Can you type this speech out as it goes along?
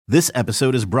This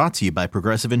episode is brought to you by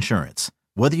Progressive Insurance.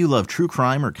 Whether you love true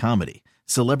crime or comedy,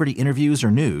 celebrity interviews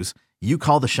or news, you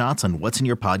call the shots on what's in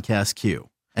your podcast queue.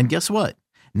 And guess what?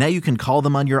 Now you can call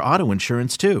them on your auto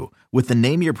insurance too with the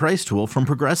Name Your Price tool from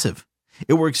Progressive.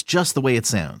 It works just the way it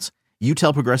sounds. You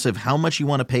tell Progressive how much you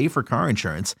want to pay for car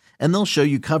insurance, and they'll show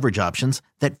you coverage options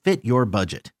that fit your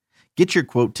budget. Get your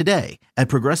quote today at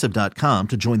Progressive.com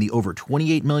to join the over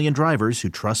 28 million drivers who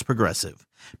trust Progressive.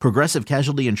 Progressive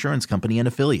Casualty Insurance Company and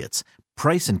Affiliates.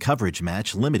 Price and coverage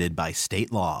match limited by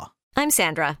state law. I'm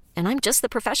Sandra, and I'm just the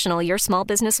professional your small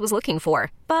business was looking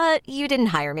for. But you didn't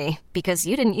hire me because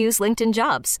you didn't use LinkedIn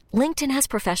Jobs. LinkedIn has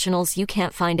professionals you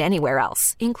can't find anywhere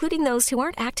else, including those who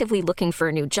aren't actively looking for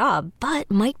a new job, but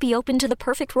might be open to the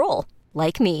perfect role,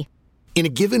 like me. In a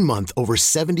given month, over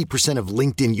 70% of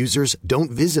LinkedIn users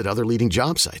don't visit other leading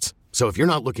job sites. So if you're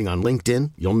not looking on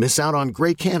LinkedIn, you'll miss out on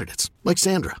great candidates like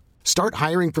Sandra. Start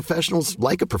hiring professionals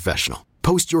like a professional.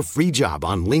 Post your free job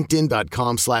on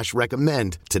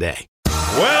linkedin.com/recommend today.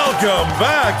 Welcome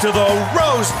back to the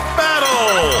Roast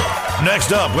Battle.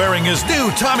 Next up, wearing his new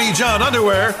Tommy John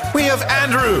underwear, we have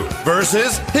Andrew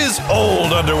versus his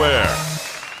old underwear.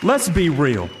 Let's be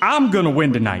real. I'm gonna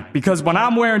win tonight because when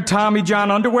I'm wearing Tommy John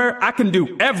underwear, I can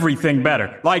do everything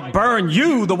better. Like burn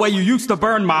you the way you used to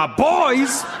burn my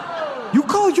boys. You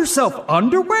call yourself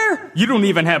underwear? You don't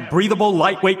even have breathable,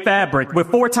 lightweight fabric with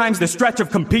 4 times the stretch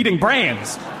of competing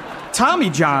brands.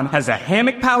 Tommy John has a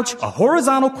hammock pouch, a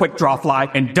horizontal quick draw fly,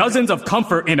 and dozens of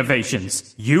comfort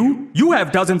innovations. You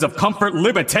have dozens of comfort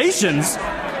limitations.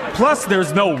 Plus,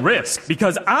 there's no risk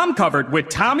because I'm covered with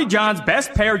Tommy John's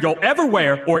best pair you'll ever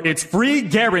wear, or it's free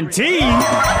guaranteed.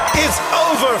 It's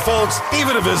over, folks.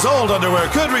 Even if his old underwear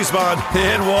could respond,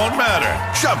 it won't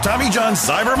matter. Shop Tommy John's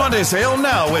Cyber Monday sale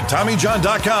now with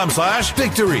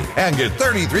TommyJohn.com/victory and get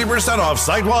 33% off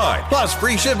site-wide. Plus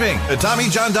free shipping at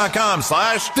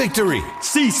TommyJohn.com/victory.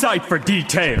 See site for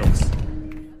details.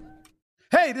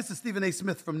 Hey, this is Stephen A.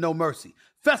 Smith from No Mercy.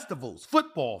 Festivals,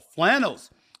 football, flannels.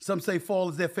 Some say fall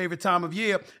is their favorite time of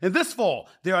year. And this fall,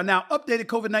 there are now updated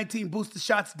COVID-19 booster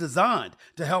shots designed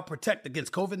to help protect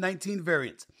against COVID-19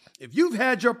 variants. If you've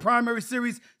had your primary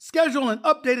series, schedule an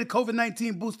updated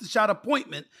COVID-19 booster shot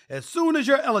appointment as soon as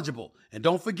you're eligible. And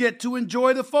don't forget to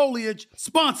enjoy the foliage.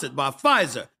 Sponsored by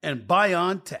Pfizer and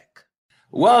BioNTech.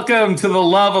 Welcome to the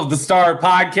Love of the Star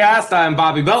podcast. I'm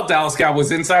Bobby Belt, Dallas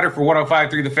Cowboys insider for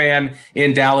 105.3 The Fan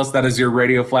in Dallas. That is your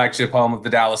radio flagship home of the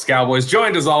Dallas Cowboys.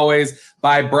 Joined as always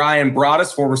by Brian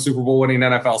Broaddus, former Super Bowl winning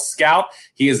NFL scout.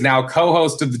 He is now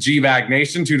co-host of the GVAG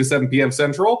Nation, 2 to 7 p.m.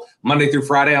 Central, Monday through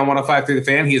Friday on 105.3 The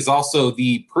Fan. He is also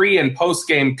the pre- and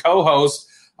post-game co-host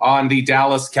on the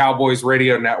Dallas Cowboys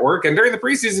radio network. And during the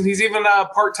preseason, he's even a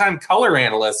part-time color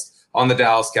analyst on the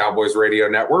Dallas Cowboys radio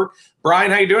network. Brian,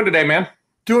 how you doing today, man?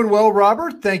 Doing well,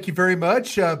 Robert. Thank you very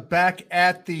much. Back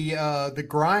at the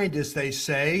grind, as they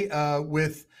say,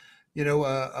 with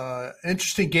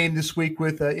interesting game this week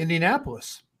with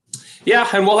Indianapolis. Yeah,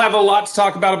 and we'll have a lot to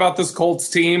talk about this Colts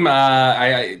team.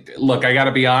 I got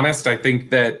to be honest. I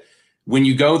think that when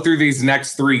you go through these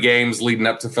next 3 games leading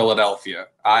up to Philadelphia,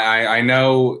 I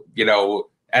know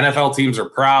NFL teams are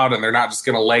proud and they're not just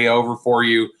going to lay over for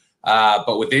you.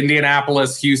 But with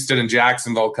Indianapolis, Houston, and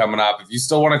Jacksonville coming up, if you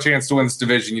still want a chance to win this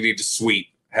division, you need to sweep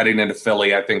heading into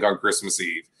Philly, I think, on Christmas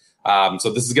Eve.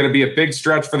 So this is going to be a big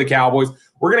stretch for the Cowboys.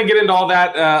 We're going to get into all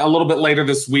that a little bit later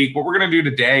this week. What we're going to do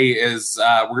today is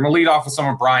we're going to lead off with some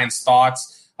of Brian's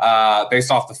thoughts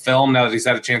based off the film, now that he's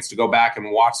had a chance to go back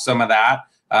and watch some of that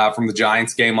from the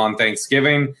Giants game on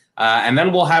Thanksgiving. And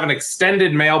then we'll have an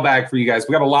extended mailbag for you guys.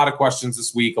 We got a lot of questions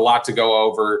this week, a lot to go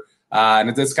over. And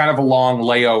it's kind of a long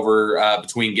layover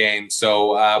between games.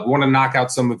 So we want to knock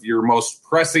out some of your most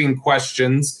pressing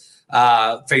questions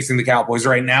facing the Cowboys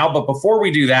right now. But before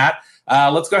we do that,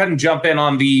 let's go ahead and jump in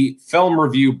on the film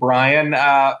review, Brian.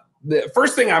 The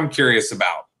first thing I'm curious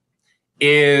about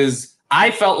is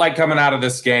I felt like coming out of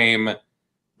this game,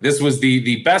 this was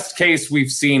the best case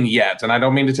we've seen yet. And I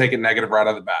don't mean to take it negative right out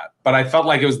of the bat, but I felt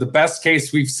like it was the best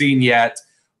case we've seen yet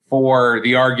for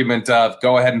the argument of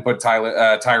go ahead and put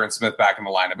Tyron Smith back in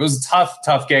the lineup. It was a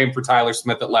tough game for Tyler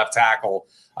Smith at left tackle.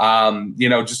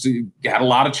 Just had a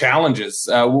lot of challenges.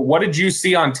 What did you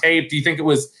see on tape? Do you think it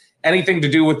was anything to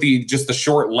do with the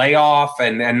short layoff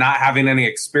and not having any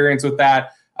experience with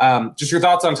that? Just your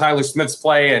thoughts on Tyler Smith's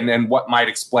play and what might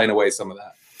explain away some of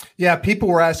that. Yeah, people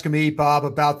were asking me, Bob,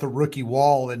 about the rookie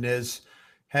wall and has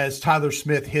Tyler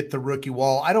Smith hit the rookie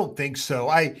wall? I don't think so.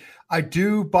 I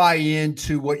do buy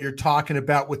into what you're talking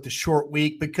about with the short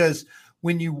week, because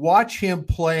when you watch him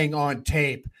playing on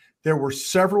tape, there were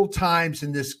several times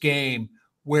in this game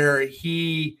where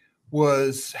he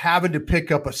was having to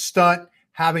pick up a stunt,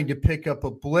 having to pick up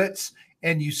a blitz,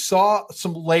 and you saw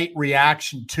some late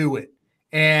reaction to it.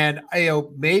 And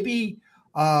maybe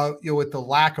with the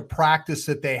lack of practice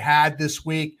that they had this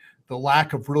week, the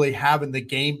lack of really having the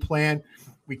game plan.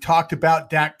 We talked about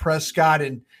Dak Prescott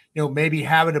and maybe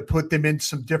having to put them in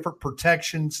some different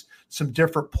protections, some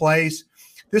different plays.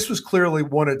 This was clearly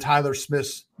one of Tyler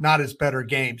Smith's not his better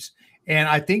games. And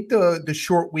I think the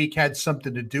short week had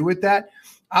something to do with that.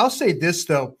 I'll say this,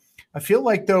 though. I feel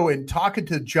like, though, in talking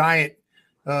to Giant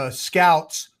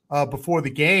scouts before the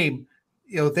game,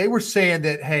 they were saying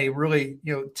that, hey, really,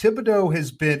 Thibodeau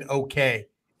has been okay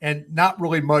and not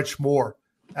really much more.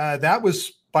 That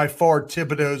was by far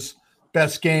Thibodeau's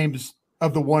best games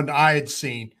of the one I had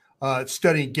seen,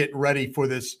 studying, getting ready for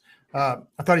this. I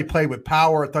thought he played with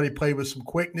power. I thought he played with some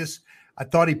quickness. I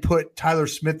thought he put Tyler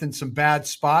Smith in some bad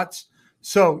spots.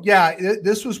 So, yeah,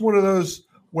 this was one of those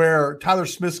where Tyler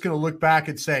Smith's going to look back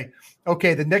and say,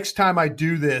 okay, the next time I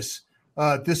do this,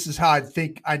 this is how I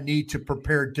think I need to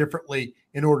prepare differently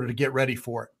in order to get ready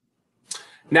for it.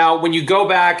 Now, when you go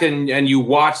back and you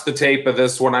watch the tape of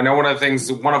this one, I know one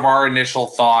of our initial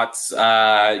thoughts,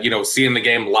 seeing the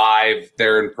game live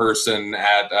there in person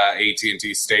at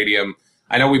AT&T Stadium,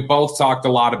 I know we both talked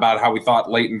a lot about how we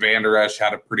thought Leighton Vander Esch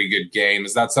had a pretty good game.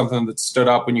 Is that something that stood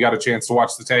up when you got a chance to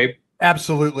watch the tape?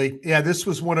 Absolutely. Yeah, this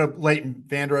was one of Leighton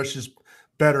Vander Esch's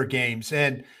better games.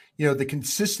 And, the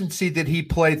consistency that he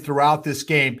played throughout this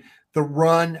game, the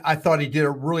run, I thought he did a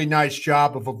really nice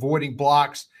job of avoiding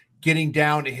blocks, getting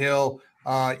down the hill.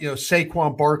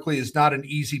 Saquon Barkley is not an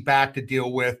easy back to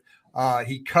deal with.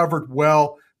 He covered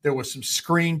well. There was some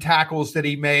screen tackles that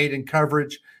he made in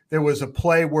coverage. There was a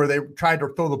play where they tried to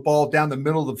throw the ball down the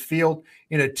middle of the field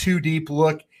in a too deep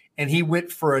look, and he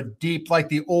went for a deep, like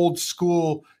the old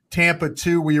school Tampa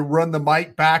 2, where you run the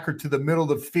Mike backer to the middle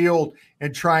of the field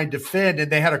and try and defend, and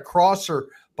they had a crosser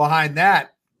behind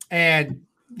that, and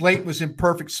Leighton was in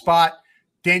perfect spot.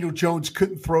 Daniel Jones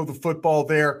couldn't throw the football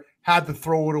there, had to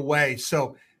throw it away.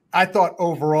 So I thought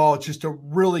overall just a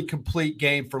really complete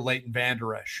game for Leighton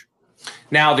Vander Esch.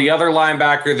 Now, the other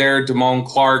linebacker there, Damone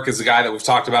Clark, is a guy that we've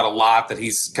talked about a lot, that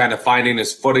he's kind of finding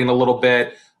his footing a little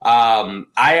bit. I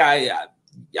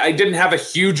didn't have a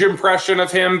huge impression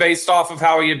of him based off of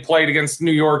how he had played against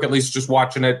New York, at least just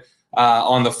watching it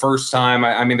on the first time.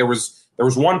 I mean, there was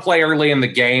one play early in the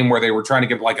game where they were trying to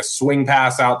get like a swing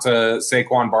pass out to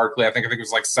Saquon Barkley. I think it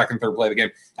was like second, third play of the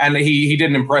game. And he did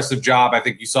an impressive job. I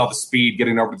think you saw the speed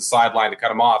getting over to the sideline to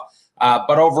cut him off.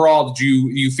 But overall, did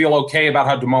you feel okay about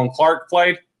how Damone Clark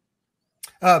played?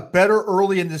 Better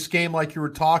early in this game, like you were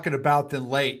talking about, than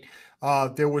late.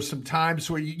 There were some times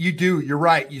where you're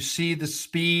right. You see the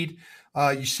speed,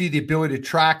 you see the ability to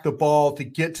track the ball, to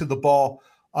get to the ball.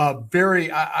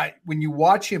 When you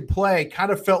watch him play,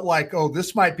 kind of felt like, oh,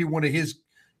 this might be one of his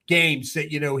games that,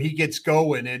 he gets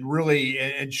going and really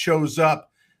and shows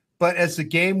up. But as the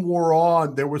game wore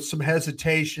on, there was some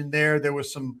hesitation there. There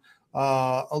was some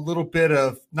a little bit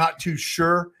of not too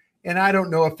sure. And I don't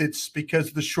know if it's because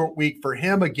of the short week for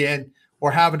him again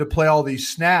or having to play all these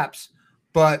snaps,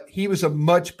 but he was a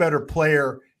much better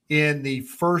player in the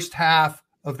first half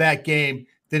of that game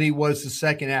than he was the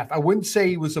second half. I wouldn't say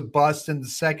he was a bust in the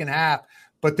second half,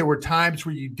 but there were times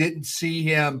where you didn't see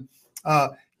him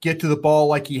get to the ball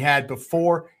like he had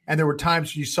before. And there were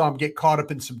times when you saw him get caught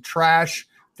up in some trash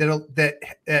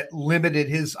that limited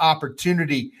his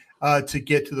opportunity to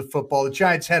get to the football. The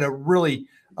Giants had a really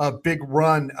big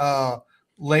run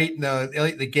late in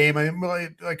the game. I'm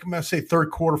going to say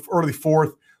third quarter, early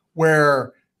fourth,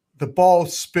 where the ball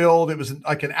spilled. It was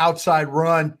like an outside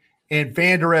run, and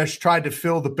Vander Esch tried to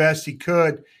fill the best he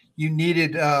could. You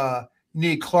needed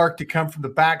Clark to come from the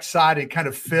backside and kind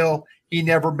of fill. He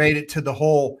never made it to the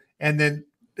hole, and then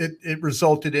it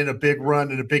resulted in a big run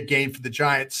and a big gain for the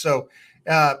Giants. So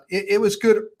it was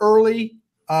good early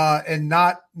and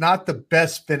not the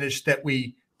best finish that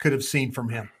we could have seen from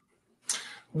him.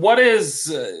 What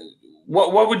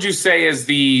would you say is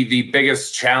the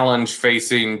biggest challenge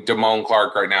facing Damone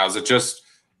Clark right now? Is it just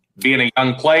being a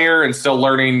young player and still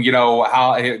learning,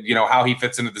 how he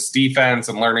fits into this defense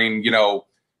and learning,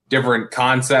 different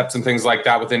concepts and things like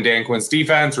that within Dan Quinn's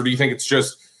defense? Or do you think it's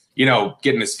just,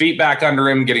 getting his feet back under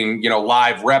him, getting,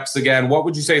 live reps again? What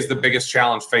would you say is the biggest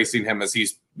challenge facing him as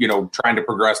he's, trying to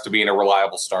progress to being a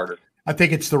reliable starter? I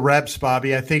think it's the reps,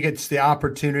 Bobby. I think it's the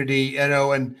opportunity,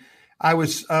 and I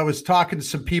was talking to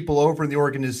some people over in the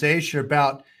organization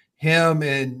about him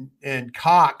and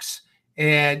Cox,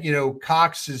 and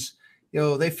Cox is,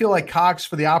 they feel like Cox,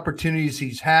 for the opportunities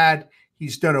he's had,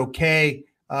 he's done okay.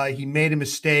 He made a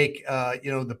mistake,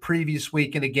 the previous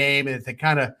week in a game, and they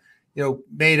kind of,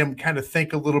 made him kind of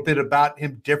think a little bit about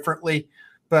him differently.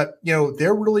 But,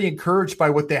 they're really encouraged by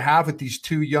what they have with these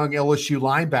two young LSU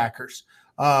linebackers.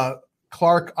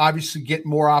 Clark obviously getting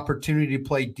more opportunity to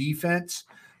play defense.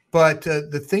 But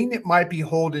the thing that might be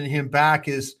holding him back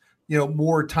is,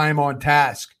 more time on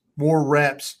task, more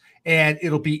reps. And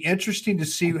it'll be interesting to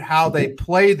see how they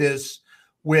play this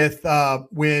with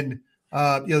when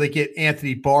they get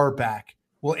Anthony Barr back.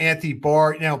 Well, Anthony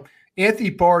Barr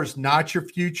is not your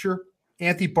future.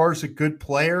 Anthony Barr is a good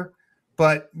player.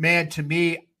 But, man, to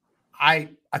me, I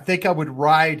think I would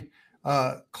ride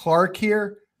Clark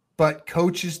here. But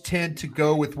coaches tend to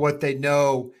go with what they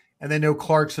know, and they know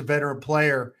Clark's a veteran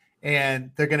player,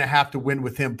 and they're going to have to win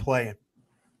with him playing.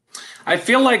 I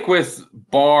feel like with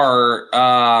Barr,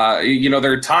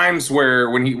 there are times where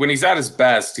when he's at his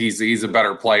best, he's a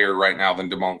better player right now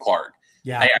than Damone Clark.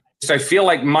 Yeah, I feel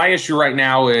like my issue right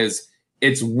now is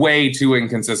it's way too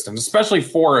inconsistent, especially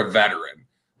for a veteran.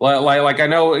 Like I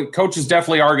know coaches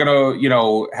definitely are going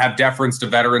to have deference to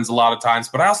veterans a lot of times,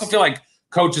 but I also feel like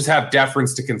coaches have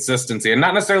deference to consistency, and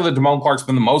not necessarily that Damone Clark's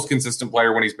been the most consistent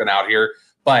player when he's been out here,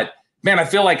 but man, I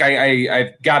feel like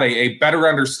I've got a better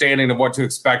understanding of what to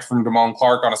expect from Damone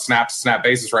Clark on a snap-to-snap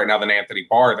basis right now than Anthony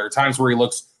Barr. There are times where he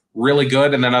looks really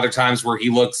good, and then other times where he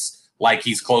looks like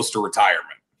he's close to retirement.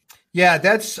 Yeah,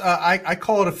 that's I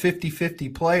call it a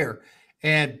 50-50 player,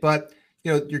 but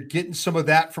you're getting some of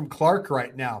that from Clark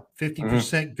right now.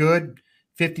 50% good,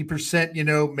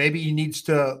 50%. Maybe he needs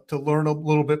to learn a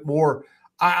little bit more.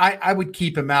 I would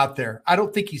keep him out there. I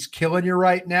don't think he's killing you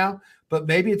right now, but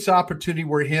maybe it's an opportunity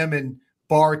where him and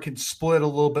Barr can split a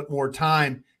little bit more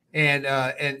time and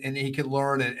he can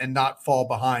learn and not fall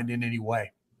behind in any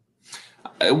way.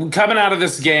 Coming out of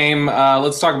this game,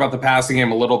 let's talk about the passing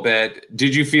game a little bit.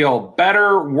 Did you feel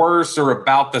better, worse, or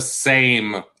about the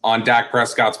same on Dak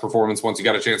Prescott's performance once you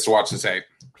got a chance to watch the tape?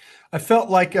 I felt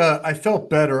like I felt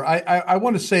better. I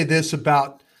want to say this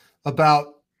about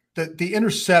the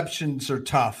interceptions are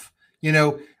tough.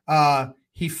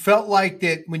 He felt like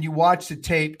that when you watch the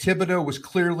tape, Thibodeau was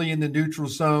clearly in the neutral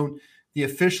zone. The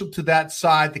official to that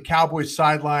side, the Cowboys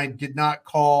sideline, did not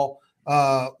call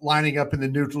lining up in the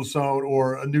neutral zone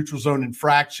or a neutral zone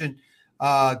infraction.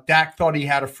 Dak thought he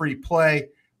had a free play.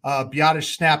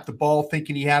 Biadasz snapped the ball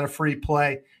thinking he had a free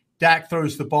play. Dak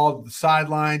throws the ball to the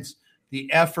sidelines.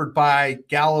 The effort by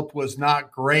Gallup was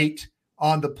not great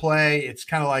on the play. It's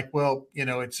kind of like, well,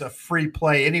 it's a free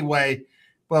play anyway.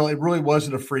 Well, it really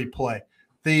wasn't a free play.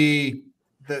 The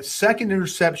second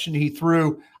interception he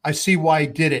threw, I see why he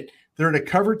did it. They're in a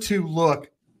cover 2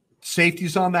 look.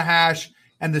 Safety's on the hash,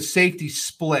 and the safety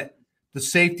split. The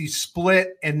safety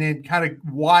split and then kind of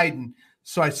widened.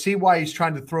 So I see why he's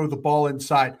trying to throw the ball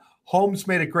inside. Holmes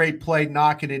made a great play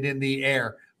knocking it in the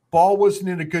air. Ball wasn't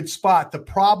in a good spot. The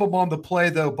problem on the play,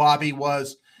 though, Bobby,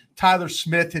 was Tyler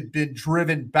Smith had been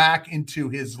driven back into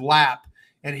his lap.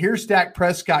 And here's Dak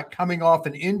Prescott coming off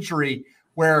an injury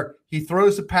where he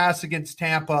throws a pass against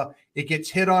Tampa. It gets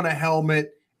hit on a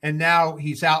helmet, and now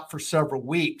he's out for several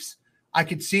weeks. I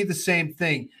could see the same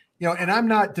thing. And I'm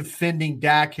not defending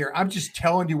Dak here. I'm just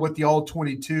telling you what the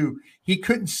All-22, he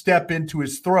couldn't step into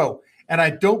his throw. And I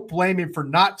don't blame him for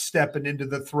not stepping into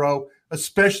the throw,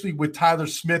 especially with Tyler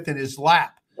Smith in his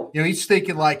lap. He's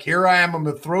thinking like, here I am, I'm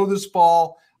going to throw this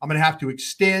ball. I'm going to have to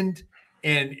extend,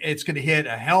 and it's going to hit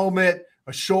a helmet,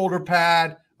 a shoulder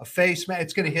pad, a face mask.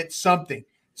 It's going to hit something.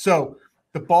 So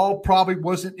the ball probably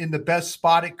wasn't in the best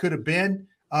spot it could have been.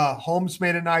 Holmes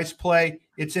made a nice play.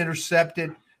 It's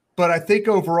intercepted. But I think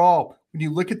overall, when you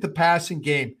look at the passing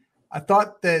game, I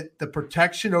thought that the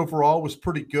protection overall was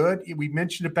pretty good. We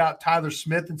mentioned about Tyler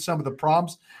Smith and some of the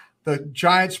problems. The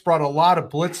Giants brought a lot of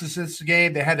blitzes in this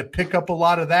game. They had to pick up a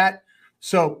lot of that.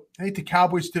 So I think the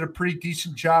Cowboys did a pretty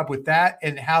decent job with that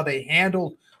and how they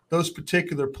handled those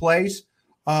particular plays.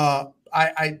 I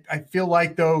feel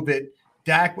like, though, that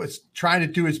Dak was trying to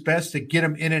do his best to get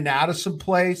him in and out of some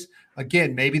plays.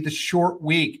 Again, maybe the short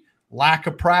week, lack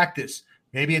of practice.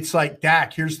 Maybe it's like,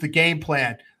 Dak, here's the game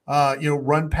plan.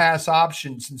 Run pass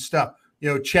options and stuff.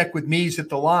 Check with me's at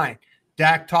the line.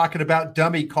 Dak talking about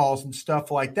dummy calls and stuff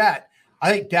like that.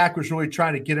 I think Dak was really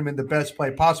trying to get him in the best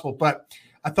play possible. But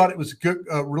I thought it was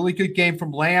a really good game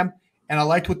from Lamb, and I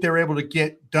liked what they were able to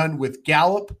get done with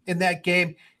Gallup in that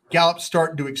game. Gallup's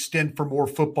starting to extend for more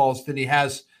footballs than he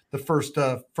has the first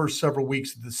several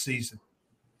weeks of the season.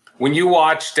 When you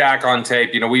watch Dak on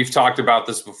tape, we've talked about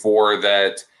this before,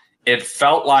 that it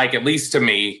felt like, at least to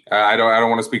me, I don't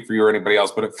want to speak for you or anybody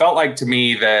else, but it felt like to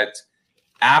me that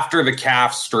after the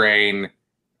calf strain,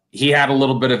 he had a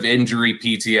little bit of injury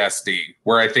PTSD,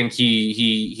 where I think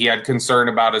he had concern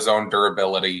about his own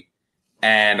durability.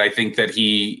 And I think that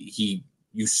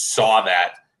you saw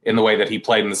that in the way that he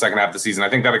played in the second half of the season. I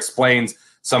think that explains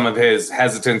some of his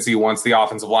hesitancy once the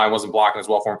offensive line wasn't blocking as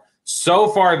well for him. So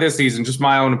far this season, just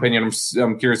my own opinion,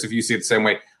 I'm curious if you see it the same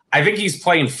way. I think he's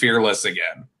playing fearless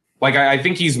again. Like, I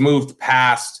think he's moved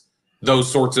past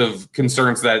those sorts of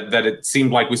concerns that it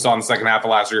seemed like we saw in the second half of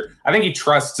last year. I think he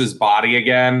trusts his body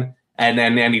again,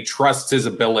 and he trusts his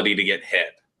ability to get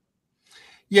hit.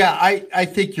 Yeah, I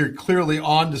think you're clearly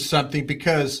on to something,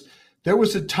 because there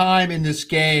was a time in this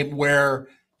game where,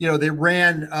 they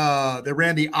ran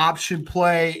the option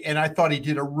play, and I thought he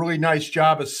did a really nice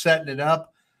job of setting it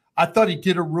up. I thought he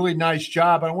did a really nice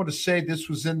job. I want to say this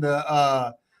was in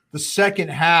the second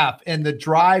half, and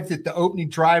the opening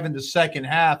drive in the second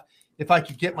half, if I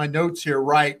could get my notes here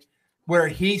right, where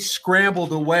he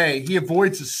scrambled away. He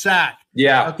avoids a sack.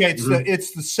 Yeah. Okay,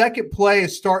 it's the second play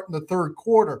is starting the third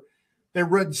quarter. They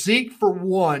run Zeke for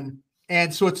 1,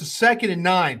 and so it's a 2nd and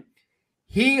 9.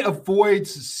 He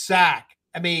avoids a sack.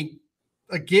 I mean,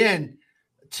 again,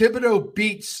 Thibodeau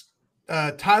beats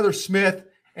Tyler Smith,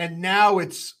 and now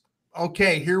it's,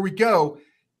 okay, here we go.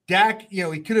 Dak,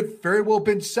 he could have very well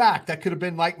been sacked. That could have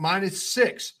been like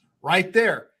 -6 right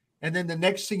there. And then the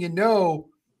next thing you know,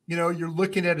 you're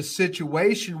looking at a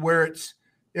situation where it's,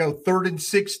 3rd and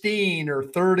 16 or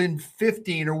 3rd and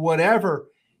 15 or whatever,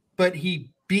 but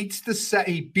he beats the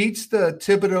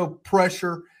Thibodeau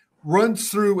pressure, runs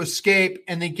through, escape,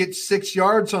 and then gets 6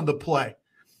 yards on the play.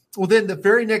 Well, then the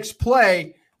very next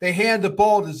play, they hand the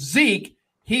ball to Zeke.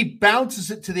 He bounces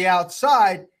it to the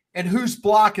outside, and who's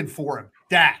blocking for him?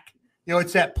 Dak.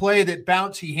 It's that play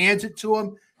that he hands it to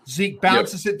him. Zeke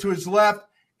bounces it to his left,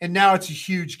 and now it's a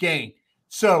huge gain.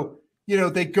 So,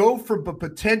 they go from a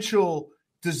potential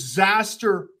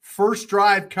disaster first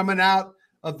drive coming out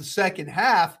of the second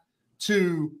half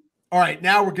to, all right,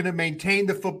 now we're going to maintain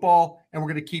the football and we're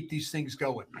going to keep these things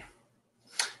going.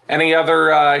 Any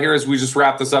other, here as we just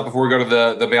wrap this up before we go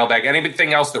to the mailbag,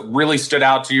 anything else that really stood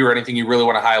out to you or anything you really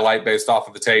want to highlight based off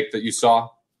of the tape that you saw?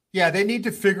 Yeah, they need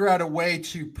to figure out a way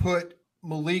to put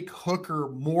Malik Hooker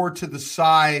more to the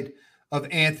side of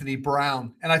Anthony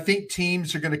Brown. And I think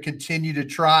teams are going to continue to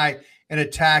try and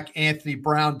attack Anthony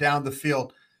Brown down the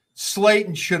field.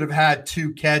 Slayton should have had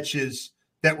 2 catches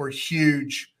that were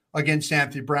huge against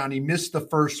Anthony Brown. He missed the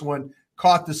first one,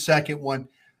 caught the second one.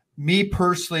 Me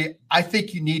personally, I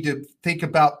think you need to think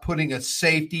about putting a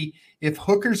safety. If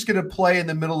Hooker's going to play in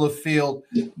the middle of the field,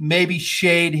 maybe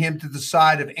shade him to the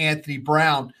side of Anthony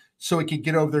Brown so he can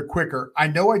get over there quicker. I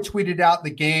know I tweeted out in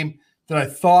the game that I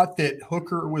thought that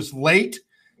Hooker was late.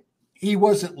 He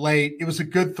wasn't late. It was a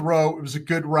good throw. It was a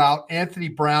good route. Anthony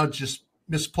Brown just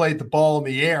misplayed the ball in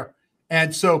the air.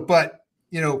 And so, but,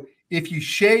 if you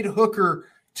shade Hooker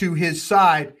to his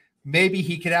side, maybe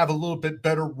he could have a little bit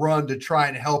better run to try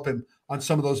and help him on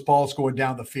some of those balls going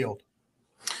down the field.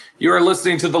 You are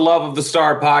listening to the Love of the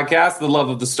Star podcast. The Love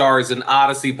of the Star is an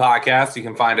Odyssey podcast. You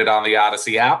can find it on the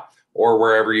Odyssey app or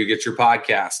wherever you get your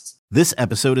podcasts. This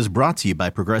episode is brought to you by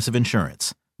Progressive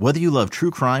Insurance. Whether you love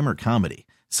true crime or comedy,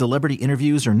 celebrity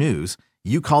interviews or news,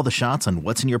 you call the shots on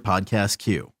what's in your podcast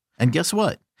queue. And guess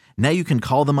what? Now you can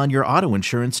call them on your auto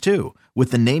insurance too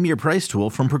with the Name Your Price tool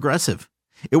from Progressive.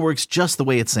 It works just the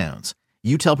way it sounds.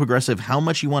 You tell Progressive how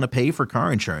much you want to pay for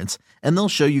car insurance, and they'll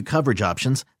show you coverage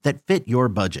options that fit your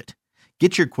budget.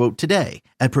 Get your quote today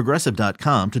at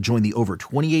Progressive.com to join the over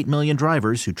 28 million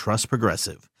drivers who trust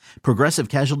Progressive. Progressive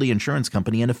Casualty Insurance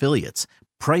Company and Affiliates.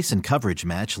 Price and coverage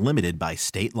match limited by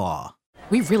state law.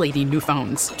 We really need new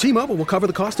phones. T-Mobile will cover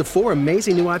the cost of 4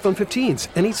 amazing new iPhone 15s,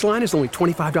 and each line is only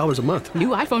 $25 a month. New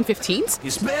iPhone 15s?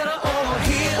 It's better over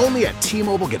here. Only at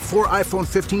T-Mobile, get 4 iPhone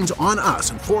 15s on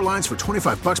us and 4 lines for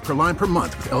 $25 per line per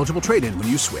month with eligible trade-in when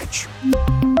you switch.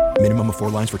 Minimum of 4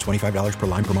 lines for $25 per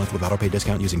line per month with autopay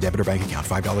discount using debit or bank account.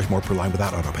 $5 more per line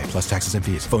without autopay, plus taxes and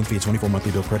fees. Phone fee at 24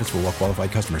 monthly bill credits for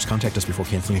well-qualified customers. Contact us before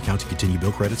canceling account to continue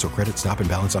bill credits or credit stop and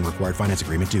balance on required finance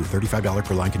agreement due. $35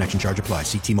 per line connection charge applies.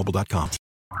 See T-Mobile.com.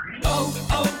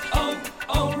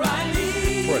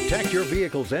 O'Reilly. Protect your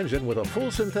vehicle's engine with a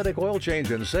full synthetic oil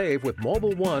change and save with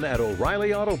Mobil 1 at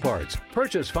O'Reilly Auto Parts.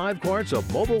 Purchase 5 quarts of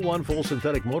Mobil 1 full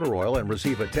synthetic motor oil and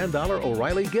receive a $10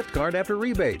 O'Reilly gift card after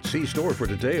rebate. See store for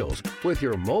details. With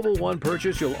your Mobil 1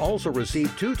 purchase, you'll also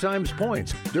receive 2 times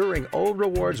points during O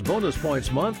Rewards Bonus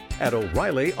Points Month at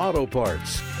O'Reilly Auto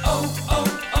Parts.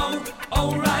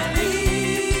 O'Reilly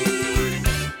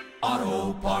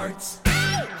Auto Parts.